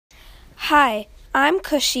Hi, I'm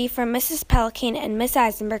Kushi from Mrs. Pelican and Miss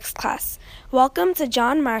Eisenberg's class. Welcome to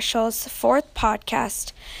John Marshall's 4th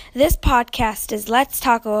podcast. This podcast is Let's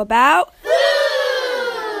Talk About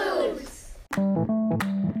Foods!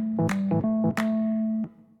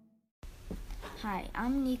 Hi,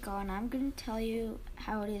 I'm Nico, and I'm going to tell you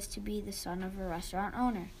how it is to be the son of a restaurant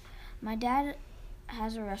owner. My dad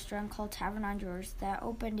has a restaurant called Tavern on George that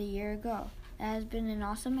opened a year ago. It has been an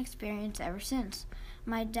awesome experience ever since.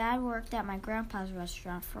 My dad worked at my grandpa's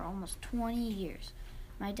restaurant for almost 20 years.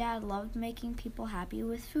 My dad loved making people happy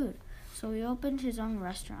with food, so he opened his own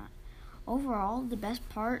restaurant. Overall, the best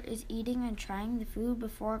part is eating and trying the food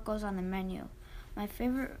before it goes on the menu. My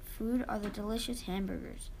favorite food are the delicious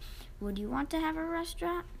hamburgers. Would you want to have a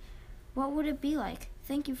restaurant? What would it be like?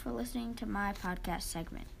 Thank you for listening to my podcast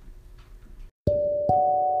segment.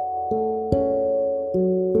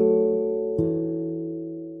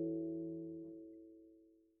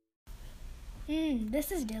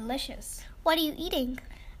 This is delicious. What are you eating?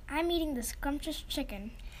 I'm eating the scrumptious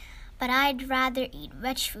chicken. But I'd rather eat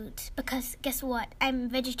veg foods because guess what? I'm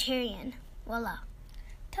vegetarian. Voila.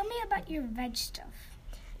 Tell me about your veg stuff.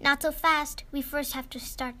 Not so fast. We first have to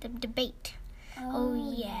start the debate. Oh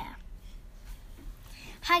yeah.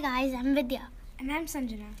 Hi guys, I'm Vidya. And I'm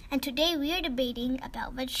Sanjana. And today we are debating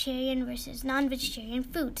about vegetarian versus non-vegetarian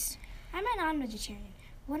foods. I'm a non-vegetarian.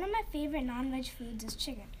 One of my favorite non-veg foods is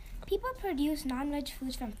chicken. People produce non-veg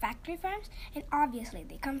foods from factory farms, and obviously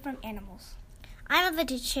they come from animals. I'm a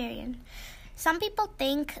vegetarian. Some people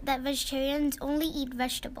think that vegetarians only eat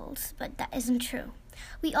vegetables, but that isn't true.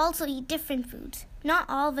 We also eat different foods. Not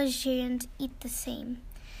all vegetarians eat the same.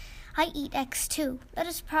 I eat eggs too. That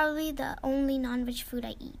is probably the only non-veg food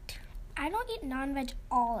I eat. I don't eat non-veg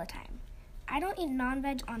all the time. I don't eat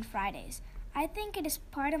non-veg on Fridays. I think it is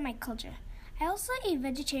part of my culture. I also eat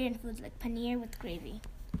vegetarian foods like paneer with gravy.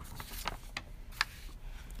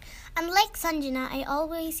 Unlike Sanjana, I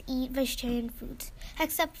always eat vegetarian foods,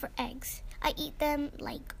 except for eggs. I eat them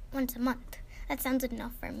like once a month. That sounds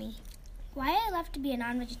enough for me. Why I love to be a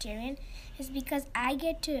non-vegetarian is because I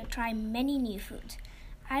get to try many new foods.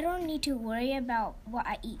 I don't need to worry about what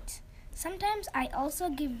I eat. Sometimes I also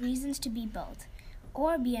give reasons to be both,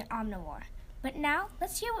 or be an omnivore. But now,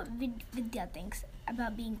 let's hear what Vidya thinks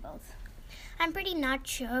about being both. I'm pretty not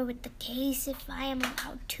sure with the case if I am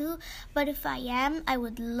allowed to, but if I am, I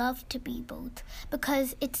would love to be both,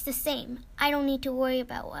 because it's the same. I don't need to worry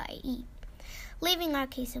about what I eat. Leaving our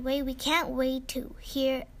case away, we can't wait to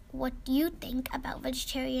hear what you think about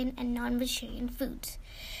vegetarian and non-vegetarian foods.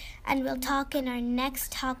 And we'll talk in our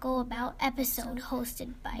next Taco About episode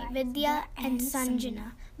hosted by Vidya and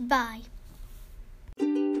Sanjana. Bye.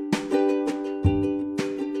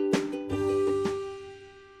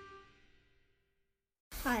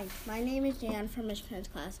 Hi, my name is Jan from Miss Penn's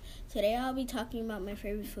class. Today I'll be talking about my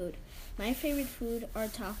favorite food. My favorite food are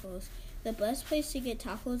tacos. The best place to get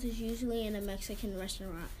tacos is usually in a Mexican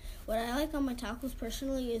restaurant. What I like on my tacos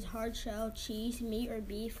personally is hard shell, cheese, meat or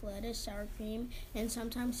beef, lettuce, sour cream, and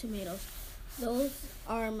sometimes tomatoes. Those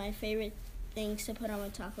are my favorite things to put on my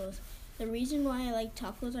tacos. The reason why I like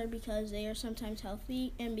tacos are because they are sometimes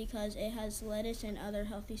healthy and because it has lettuce and other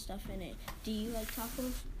healthy stuff in it. Do you like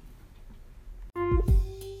tacos?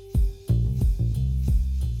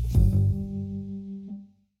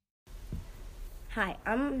 Hi,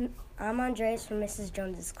 I'm Andreas from Mrs.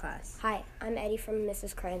 Jones's class. Hi, I'm Eddie from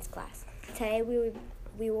Mrs. Crane's class. Today we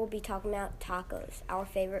will be talking about tacos, our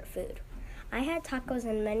favorite food. I had tacos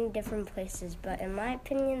in many different places, but in my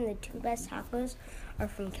opinion, the two best tacos are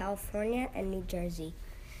from California and New Jersey.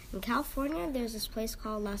 In California, there's this place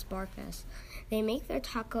called Las Barcas. They make their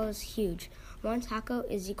tacos huge. One taco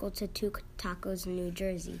is equal to 2 tacos in New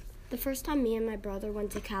Jersey. The first time me and my brother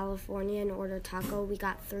went to California and ordered taco, we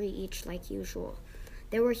got 3 each like usual.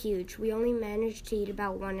 They were huge. We only managed to eat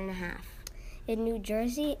about 1.5. In New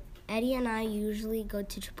Jersey, Eddie and I usually go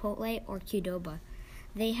to Chipotle or Qdoba.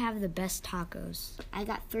 They have the best tacos. I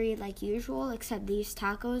got 3 like usual, except these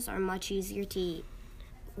tacos are much easier to eat.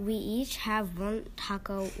 We each have one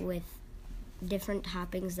taco with different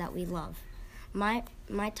toppings that we love. My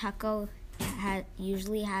taco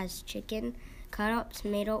usually has chicken, cut up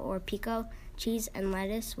tomato or pico, cheese, and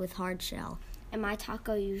lettuce with hard shell. And my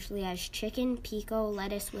taco usually has chicken, pico,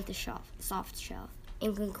 lettuce with a soft shell.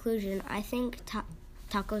 In conclusion, I think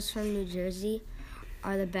tacos from New Jersey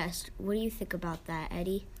are the best. What do you think about that,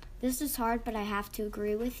 Eddie? This is hard, but I have to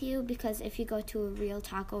agree with you because if you go to a real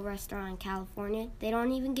taco restaurant in California, they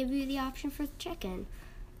don't even give you the option for chicken.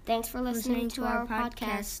 Thanks for listening to our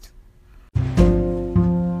podcast.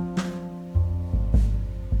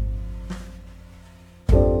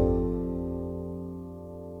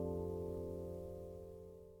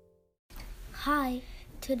 Hi,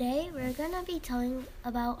 today we're gonna be telling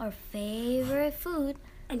about our favorite food.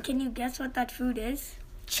 And can you guess what that food is?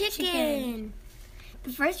 Chicken!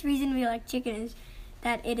 The first reason we like chicken is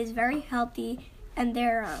that it is very healthy and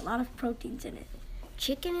there are a lot of proteins in it.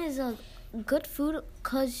 Chicken is a good food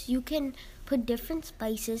because you can put different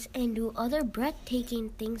spices and do other breathtaking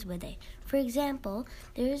things with it. For example,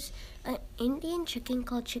 there's an Indian chicken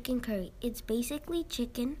called chicken curry. It's basically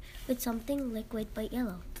chicken with something liquid but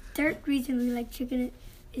yellow. Third reason we like chicken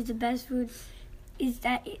is the best food is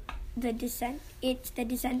that it's the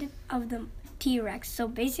descendant of the T-Rex. So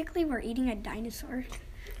basically we're eating a dinosaur.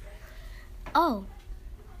 Oh,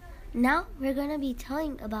 now we're gonna be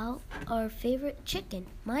telling about our favorite chicken.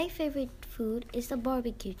 My favorite food is the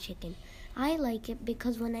barbecue chicken. I like it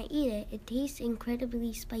because when I eat it, it tastes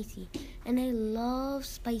incredibly spicy, and I love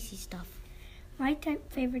spicy stuff. My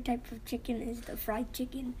favorite type of chicken is the fried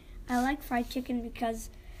chicken. I like fried chicken because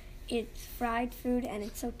it's fried food and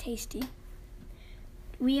it's so tasty.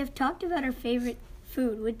 We have talked about our favorite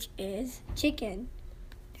food, which is chicken.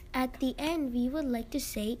 At the end, we would like to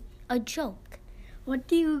say a joke. What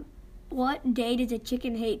day does a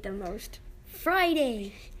chicken hate the most?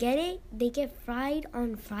 Friday. Get it? They get fried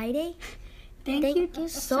on Friday? Thank you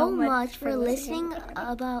so much for listening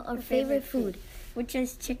about our favorite food, which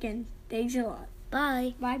is chicken. Thanks a lot.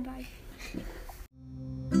 Bye. Bye-bye.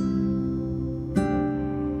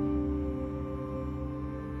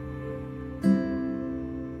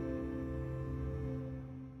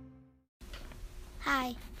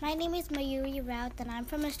 Hi, my name is Mayuri Raut and I'm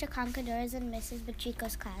from Mr. Concadore's and Mrs.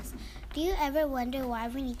 Pacheco's class. Do you ever wonder why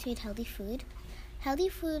we need to eat healthy food? Healthy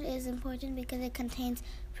food is important because it contains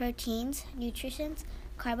proteins, nutrients,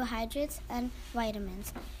 carbohydrates, and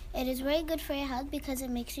vitamins. It is very good for your health because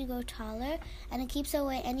it makes you grow taller and it keeps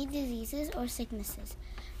away any diseases or sicknesses.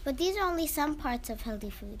 But these are only some parts of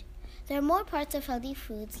healthy food. There are more parts of healthy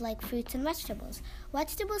foods like fruits and vegetables.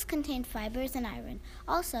 Vegetables contain fibers and iron.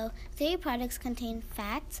 Also, dairy products contain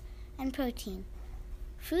fats and protein.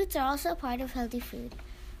 Fruits are also part of healthy food.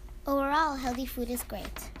 Overall, healthy food is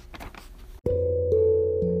great.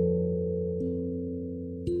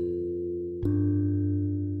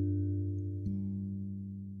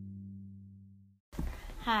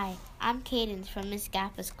 Hi, I'm Cadence from Miss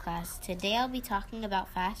Gappa's class. Today I'll be talking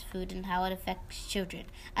about fast food and how it affects children.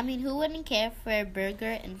 I mean, who wouldn't care for a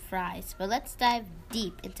burger and fries? But let's dive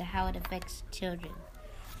deep into how it affects children.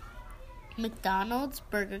 McDonald's,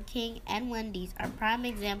 Burger King, and Wendy's are prime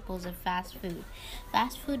examples of fast food.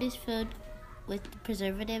 Fast food is filled with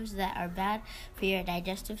preservatives that are bad for your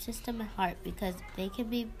digestive system and heart because they can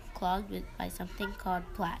be clogged by something called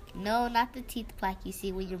plaque. No, not the teeth plaque you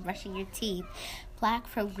see when you're brushing your teeth. Plaque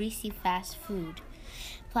from greasy fast food.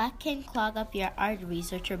 Plaque can clog up your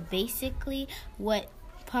arteries, which are basically what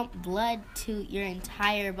pump blood to your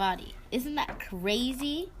entire body. Isn't that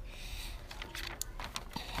crazy?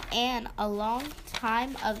 And a long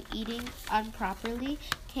time of eating improperly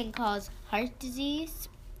can cause heart disease,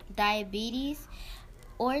 diabetes,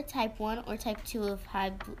 or type 1 or type 2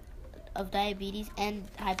 of diabetes and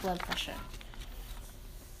high blood pressure.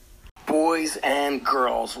 Boys and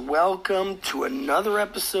girls, welcome to another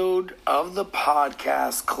episode of the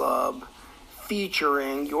Podcast Club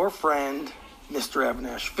featuring your friend, Mr.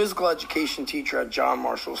 Evanish, physical education teacher at John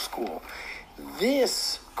Marshall School.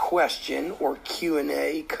 This question or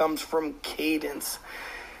Q&A comes from Cadence,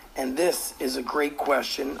 and this is a great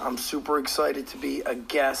question. I'm super excited to be a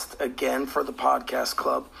guest again for the Podcast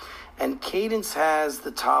Club. And Cadence has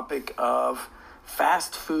the topic of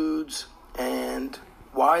fast foods and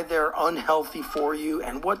why they're unhealthy for you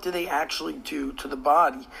and what do they actually do to the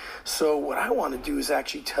body. So what I want to do is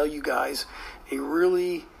actually tell you guys a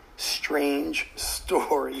really strange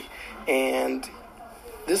story. And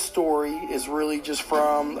this story is really just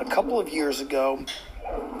from a couple of years ago.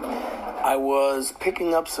 I was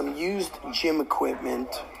picking up some used gym equipment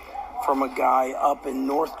from a guy up in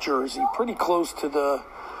North Jersey, pretty close to the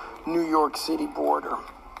New York City border.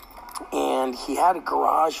 And he had a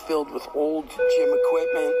garage filled with old gym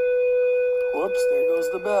equipment. Whoops, there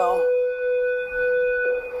goes the bell.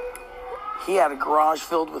 He had a garage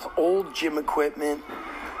filled with old gym equipment,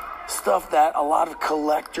 stuff that a lot of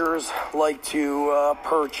collectors like to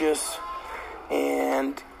purchase.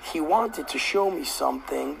 And he wanted to show me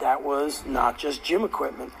something that was not just gym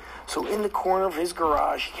equipment. So in the corner of his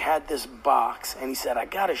garage, he had this box, and he said, I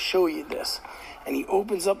got to show you this. And he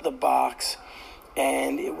opens up the box,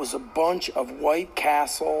 and it was a bunch of White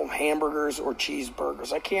Castle hamburgers or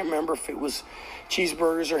cheeseburgers. I can't remember if it was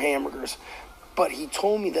cheeseburgers or hamburgers, but he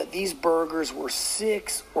told me that these burgers were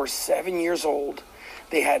 6 or 7 years old.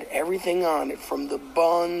 They had everything on it, from the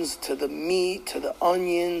buns to the meat to the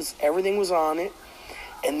onions. Everything was on it.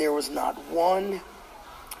 And there was not 1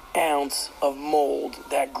 ounce of mold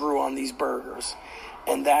that grew on these burgers.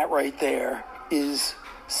 And that right there is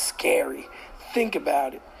scary. Think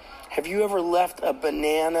about it. Have you ever left a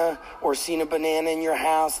banana or seen a banana in your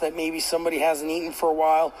house that maybe somebody hasn't eaten for a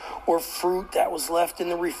while, or fruit that was left in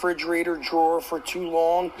the refrigerator drawer for too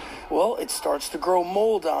long? Well, it starts to grow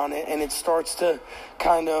mold on it, and it starts to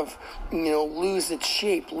kind of, lose its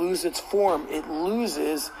shape, lose its form. It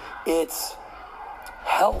loses its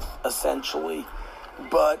health, essentially.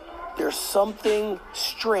 But there's something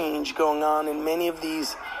strange going on in many of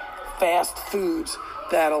these fast foods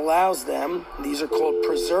that allows them, these are called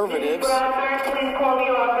preservatives,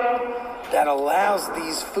 that allows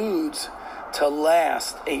these foods to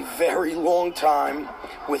last a very long time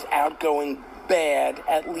without going bad,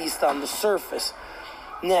 at least on the surface.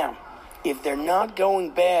 Now, if they're not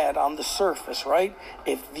going bad on the surface, right?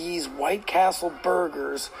 If these White Castle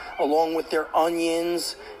burgers, along with their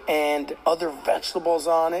onions and other vegetables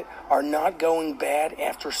on it, are not going bad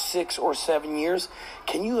after 6 or 7 years,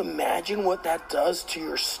 can you imagine what that does to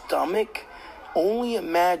your stomach? Only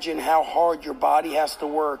imagine how hard your body has to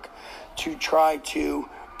work to try to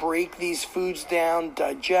break these foods down,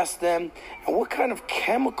 digest them, and what kind of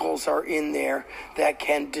chemicals are in there that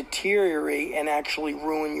can deteriorate and actually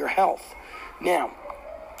ruin your health. Now,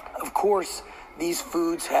 of course, these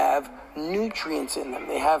foods have nutrients in them.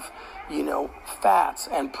 They have, fats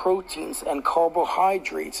and proteins and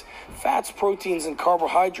carbohydrates. Fats, proteins, and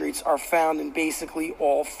carbohydrates are found in basically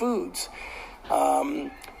all foods.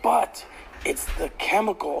 But it's the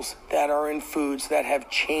chemicals that are in foods that have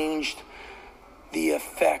changed the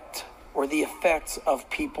effect or the effects of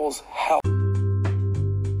people's health.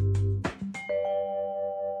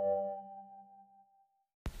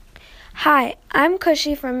 Hi, I'm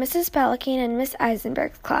Cushy from Mrs. Pelican and Miss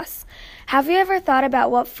Eisenberg's class. Have you ever thought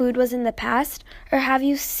about what food was in the past, or have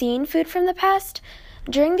you seen food from the past?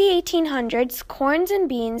 During the 1800s, corns and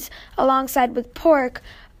beans, alongside with pork,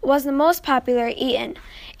 was the most popular eaten.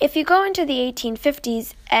 If you go into the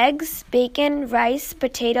 1850s, eggs, bacon, rice,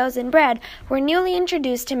 potatoes, and bread were newly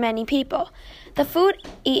introduced to many people. The food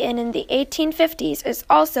eaten in the 1850s is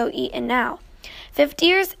also eaten now. 50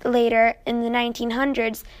 years later, in the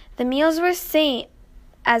 1900s, the meals were same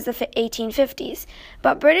as the 1850s,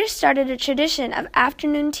 but British started a tradition of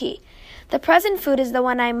afternoon tea. The present food is the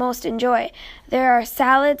one I most enjoy. There are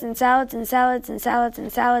salads and salads and salads and salads and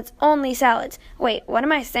salads, only salads. Wait, what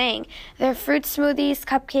am I saying? There are fruit smoothies,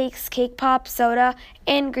 cupcakes, cake pops, soda,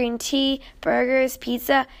 and green tea, burgers,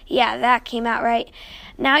 pizza. Yeah, that came out right.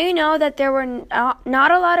 Now you know that there were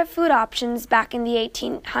not a lot of food options back in the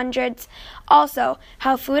 1800s. Also,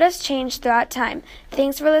 how food has changed throughout time.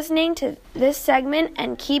 Thanks for listening to this segment,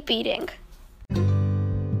 and keep eating.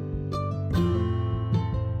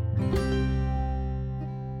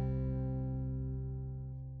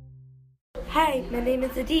 Hi, my name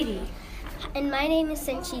is Aditi. And my name is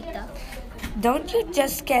Sanchita. Don't you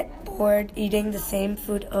just get bored eating the same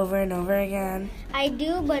food over and over again? I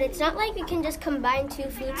do, but it's not like we can just combine 2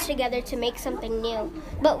 foods together to make something new.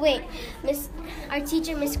 But wait, our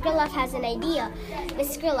teacher, Miss Skriloff, has an idea.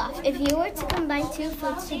 Miss Skriloff, if you were to combine 2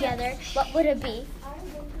 foods together, what would it be?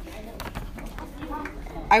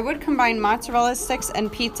 I would combine mozzarella sticks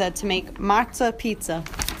and pizza to make matzo pizza.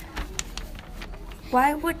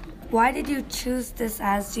 Why did you choose this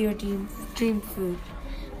as your dream food?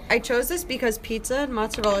 I chose this because pizza and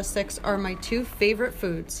mozzarella sticks are my 2 favorite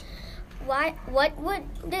foods. What would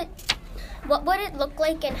it look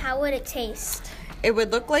like, and how would it taste? It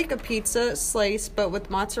would look like a pizza slice, but with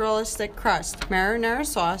mozzarella stick crust, marinara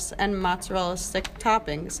sauce, and mozzarella stick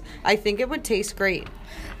toppings. I think it would taste great.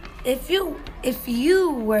 If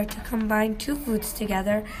you were to combine 2 foods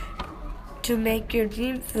together to make your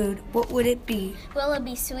dream food, what would it be? Will it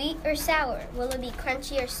be sweet or sour? Will it be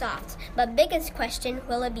crunchy or soft? But biggest question,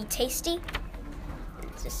 will it be tasty?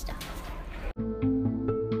 It's just stuff.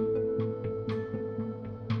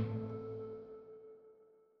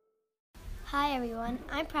 Hi everyone,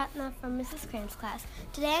 I'm Pratna from Mrs. Cram's class.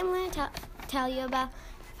 Today I'm going to tell you about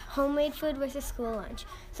homemade food versus school lunch.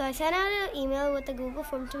 So I sent out an email with a Google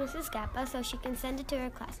form to Mrs. Gappa so she can send it to her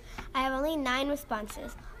class. I have only 9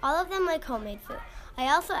 responses. All of them like homemade food.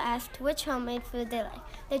 I also asked which homemade food they like.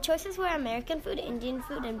 Their choices were American food, Indian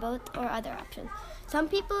food, and both or other options. Some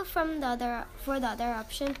people for the other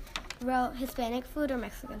option wrote Hispanic food or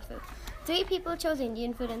Mexican food. 3 people chose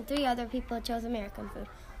Indian food and 3 other people chose American food.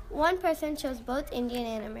 1 person chose both Indian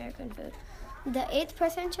and American food. The 8th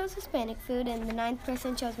person chose Hispanic food, and the 9th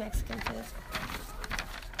person chose Mexican food.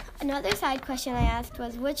 Another side question I asked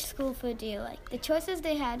was, which school food do you like? The choices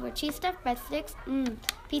they had were cheese stuffed breadsticks,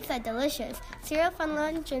 pizza delicious, cereal fun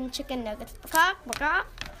lunch, and chicken nuggets,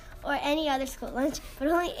 or any other school lunch, but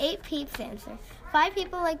only 8 peeps answered. 5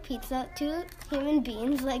 people like pizza, 2 human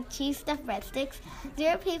beings like cheese stuffed breadsticks,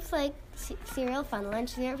 0 peeps like cereal fun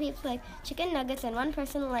lunch, 0 peeps like chicken nuggets, and 1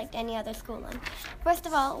 person liked any other school lunch. First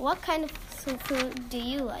of all, what kind of food do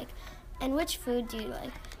you like? And which food do you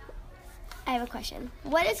like? I have a question.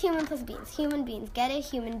 What is human plus beings? Human beings. Get it?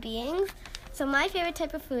 Human beings. So my favorite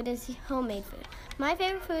type of food is homemade food. My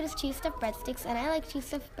favorite food is cheese stuffed breadsticks, and I like cheese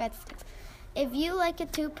stuffed breadsticks. If you like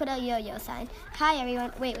it too, put a yo-yo sign. Hi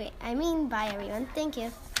everyone. Wait. I mean bye everyone. Thank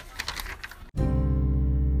you.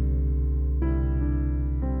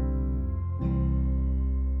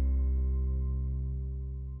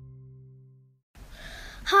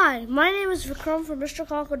 Hi, my name is Vikram from Mr.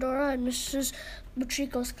 Kakadora and Mrs.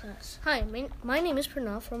 Butriko's class. Hi, my name is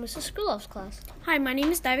Pranav from Mrs. Skrilov's class. Hi, my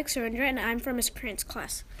name is Divik Surendra and I'm from Ms. Krant's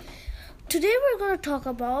class. Today we're going to talk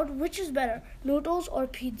about which is better, noodles or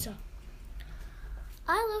pizza.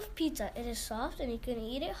 I love pizza. It is soft and you can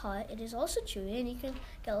eat it hot. It is also chewy and you can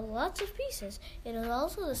get lots of pieces. It is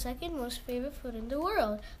also the second most favorite food in the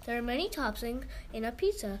world. There are many toppings in a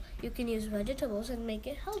pizza. You can use vegetables and make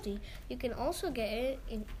it healthy. You can also get it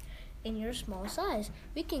in your small size.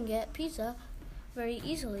 We can get pizza very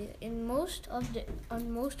easily on most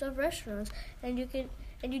of restaurants, and you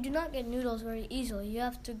do not get noodles very easily. You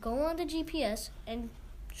have to go on the GPS and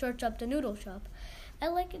search up the noodle shop. I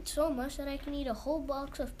like it so much that I can eat a whole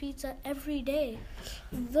box of pizza every day.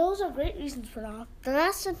 Those are great reasons, Pranav. The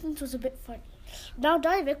last sentence was a bit funny. Now,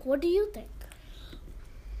 Divik, what do you think?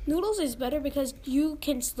 Noodles is better because you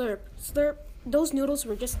can slurp. Those noodles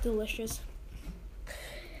were just delicious.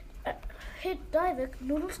 Hey, Divik,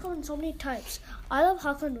 noodles come in so many types. I love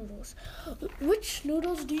Hakka noodles. Which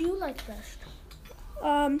noodles do you like best?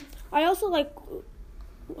 I also like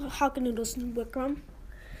Hakka noodles, Vikram.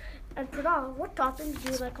 And Pranav, what toppings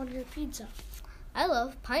do you like on your pizza? I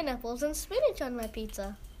love pineapples and spinach on my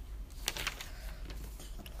pizza.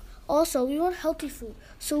 Also, we want healthy food.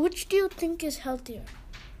 So which do you think is healthier?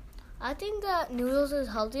 I think that noodles is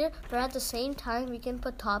healthier, but at the same time, we can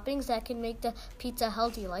put toppings that can make the pizza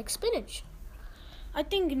healthy, like spinach. I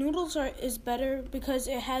think noodles is better because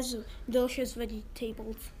it has delicious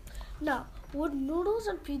vegetables. Now, would noodles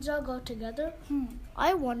and pizza go together?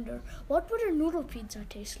 I wonder, what would a noodle pizza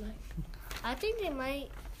taste like? I think they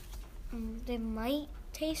might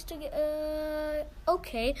taste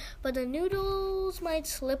okay, but the noodles might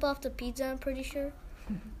slip off the pizza, I'm pretty sure.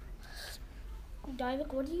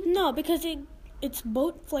 Divik, what do you think? No, because its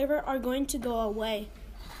both flavor are going to go away.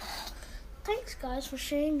 Thanks, guys, for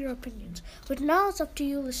sharing your opinions. But now it's up to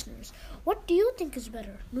you, listeners. What do you think is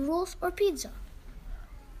better, noodles or pizza?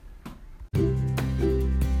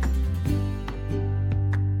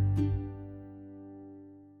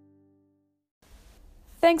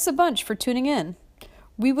 Thanks a bunch for tuning in.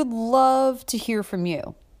 We would love to hear from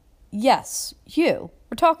you. Yes, you.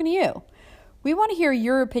 We're talking to you. We want to hear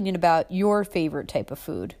your opinion about your favorite type of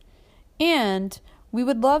food. And we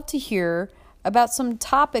would love to hear about some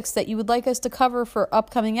topics that you would like us to cover for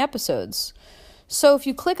upcoming episodes. So if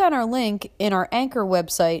you click on our link in our Anchor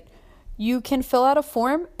website, you can fill out a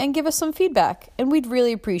form and give us some feedback, and we'd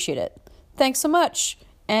really appreciate it. Thanks so much,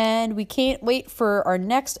 and we can't wait for our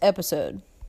next episode.